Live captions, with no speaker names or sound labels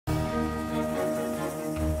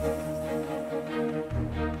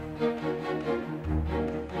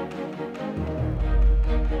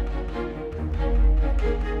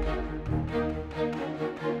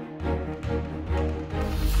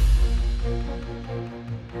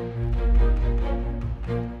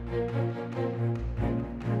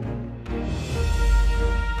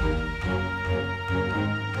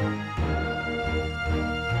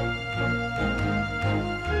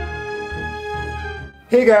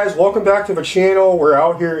Hey guys, welcome back to the channel. We're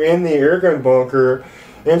out here in the airgun bunker,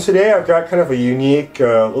 and today I've got kind of a unique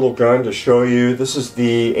little gun to show you. This is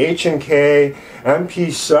the H&K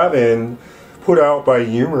MP7 put out by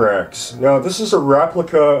Umarex. Now this is a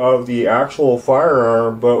replica of the actual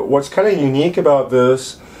firearm, but what's kind of unique about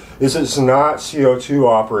this is it's not CO2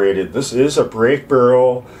 operated. This is a break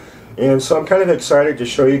barrel, and so I'm kind of excited to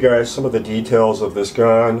show you guys some of the details of this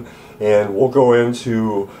gun, and we'll go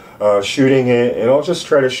into shooting it, and I'll just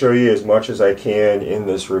try to show you as much as I can in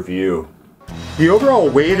this review. The overall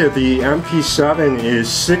weight of the MP7 is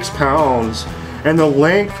 6 pounds, and the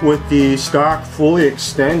length with the stock fully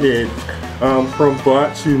extended from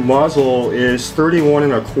butt to muzzle is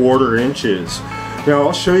 31¼ inches. Now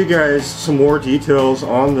I'll show you guys some more details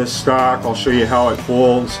on this stock. I'll show you how it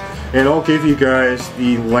folds, and I'll give you guys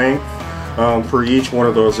the length for each one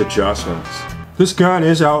of those adjustments. This gun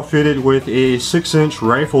is outfitted with a 6-inch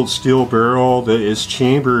rifled steel barrel that is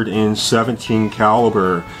chambered in 17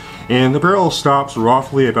 caliber, and the barrel stops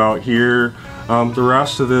roughly about here. The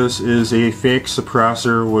rest of this is a fake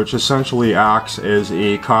suppressor, which essentially acts as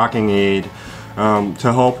a cocking aid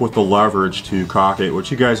to help with the leverage to cock it, which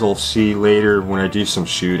you guys will see later when I do some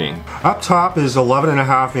shooting. Up top is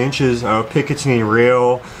 11½ inches of Picatinny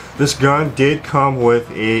rail. This gun did come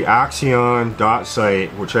with a Axion dot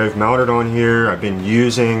sight, which I've mounted on here, I've been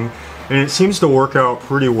using, and it seems to work out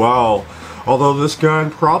pretty well. Although this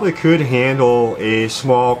gun probably could handle a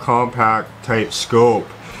small compact type scope,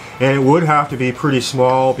 and it would have to be pretty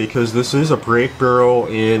small because this is a break barrel,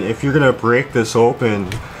 and if you're going to break this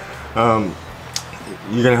open,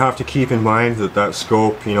 you're going to have to keep in mind that that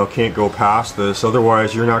scope, can't go past this.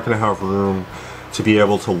 Otherwise you're not going to have room to be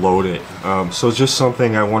able to load it. So just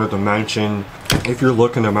something I wanted to mention if you're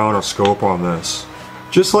looking to mount a scope on this.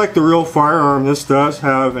 Just like the real firearm, this does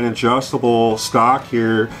have an adjustable stock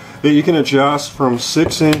here that you can adjust from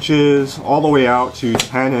 6 inches all the way out to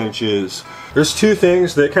 10 inches. There's two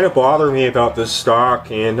things that kind of bother me about this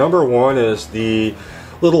stock, and number one is the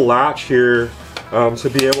little latch here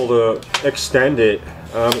to be able to extend it.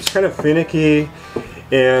 It's kind of finicky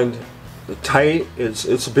and tight.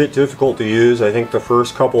 It's a bit difficult to use. I think the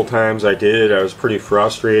first couple times I did it I was pretty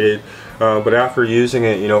frustrated, but after using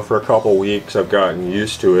it for a couple weeks I've gotten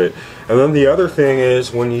used to it. And then the other thing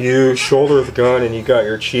is when you shoulder the gun and you got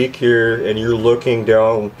your cheek here and you're looking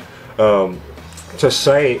down to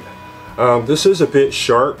sight, this is a bit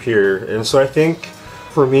sharp here, and so I think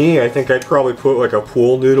for me, I think I'd probably put like a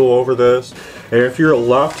pool noodle over this. And if you're a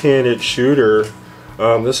left-handed shooter,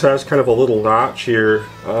 this has kind of a little notch here,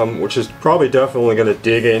 which is probably definitely going to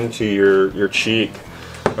dig into your cheek.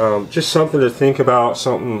 Just something to think about,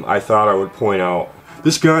 something I thought I would point out.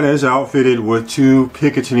 This gun is outfitted with 2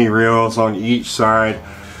 Picatinny rails on each side.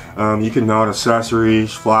 You can mount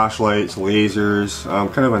accessories, flashlights, lasers,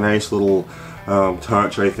 kind of a nice little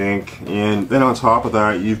touch, I think. And then on top of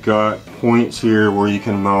that you've got points here where you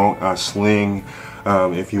can mount a sling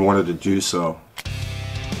if you wanted to do so.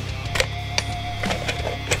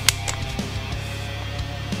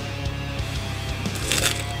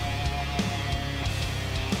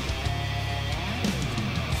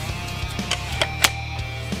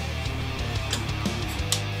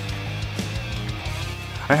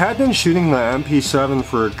 I had been shooting the MP7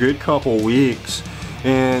 for a good couple weeks,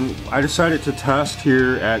 and I decided to test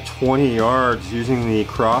here at 20 yards using the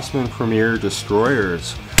Crosman Premier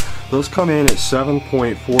destroyers. Those come in at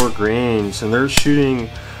 7.4 grains, and they're shooting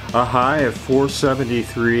a high of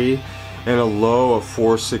 473 and a low of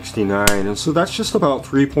 469, and so that's just about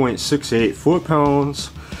 3.68 foot-pounds,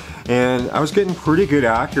 and I was getting pretty good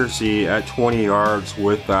accuracy at 20 yards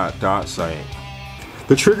with that dot sight.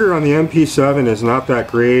 The trigger on the MP7 is not that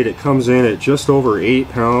great. It comes in at just over 8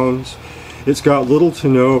 pounds. It's got little to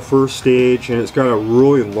no first stage, and it's got a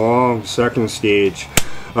really long second stage.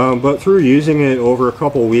 But through using it over a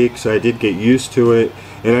couple weeks, I did get used to it,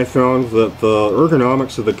 and I found that the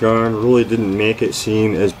ergonomics of the gun really didn't make it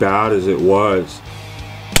seem as bad as it was.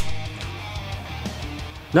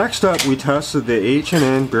 Next up, we tested the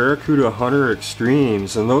H&N Barracuda Hunter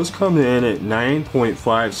Extremes, and those come in at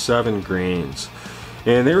 9.57 grains.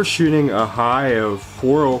 And they were shooting a high of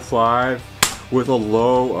 405 with a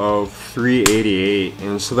low of 388,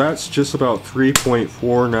 and so that's just about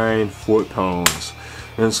 3.49 foot-pounds.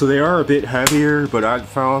 And so they are a bit heavier, but I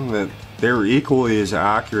found that they were equally as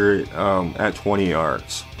accurate at 20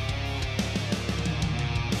 yards.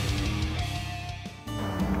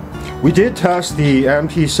 We did test the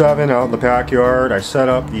MP7 out in the backyard. I set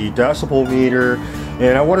up the decibel meter,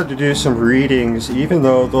 and I wanted to do some readings, even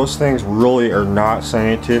though those things really are not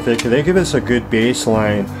scientific. They give us a good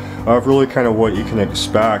baseline of really kind of what you can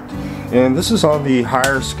expect. And this is on the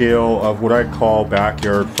higher scale of what I'd call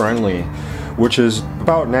backyard friendly, which is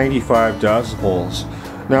about 95 decibels.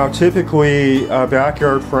 Now typically a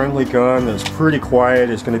backyard friendly gun that's pretty quiet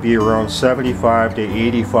is going to be around 75 to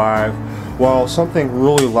 85, while something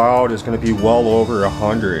really loud is going to be well over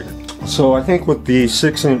 100. So I think with the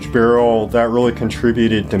 6-inch barrel, that really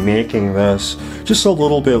contributed to making this just a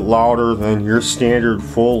little bit louder than your standard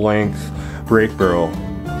full-length break barrel.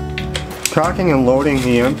 Cocking and loading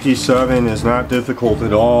the MP7 is not difficult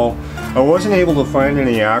at all. I wasn't able to find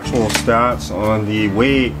any actual stats on the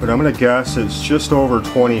weight, but I'm going to guess it's just over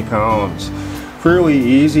 20 pounds. Fairly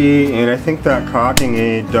easy, and I think that cocking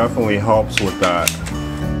aid definitely helps with that.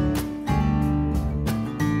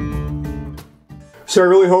 So I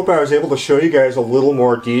really hope I was able to show you guys a little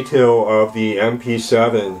more detail of the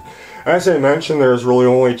MP7. As I mentioned, there's really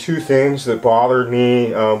only two things that bothered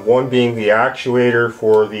me, one being the actuator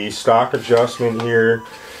for the stock adjustment here,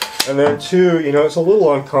 and then two, you know, it's a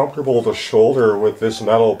little uncomfortable to shoulder with this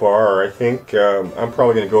metal bar. I think I'm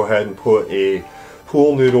probably going to go ahead and put a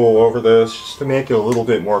pool noodle over this just to make it a little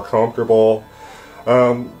bit more comfortable.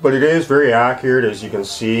 But it is very accurate, as you can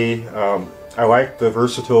see. I like the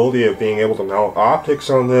versatility of being able to mount optics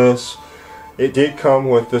on this. It did come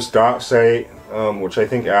with this dot sight, which I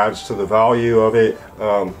think adds to the value of it,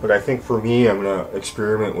 but I think for me I'm going to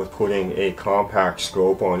experiment with putting a compact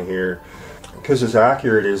scope on here, because as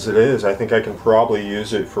accurate as it is, I think I can probably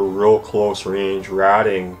use it for real close range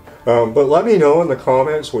ratting. But let me know in the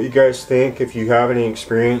comments what you guys think. If you have any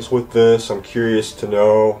experience with this, I'm curious to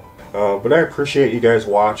know. But I appreciate you guys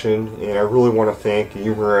watching, and I really want to thank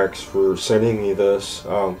Umarex for sending me this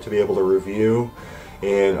to be able to review,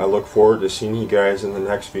 and I look forward to seeing you guys in the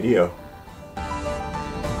next video.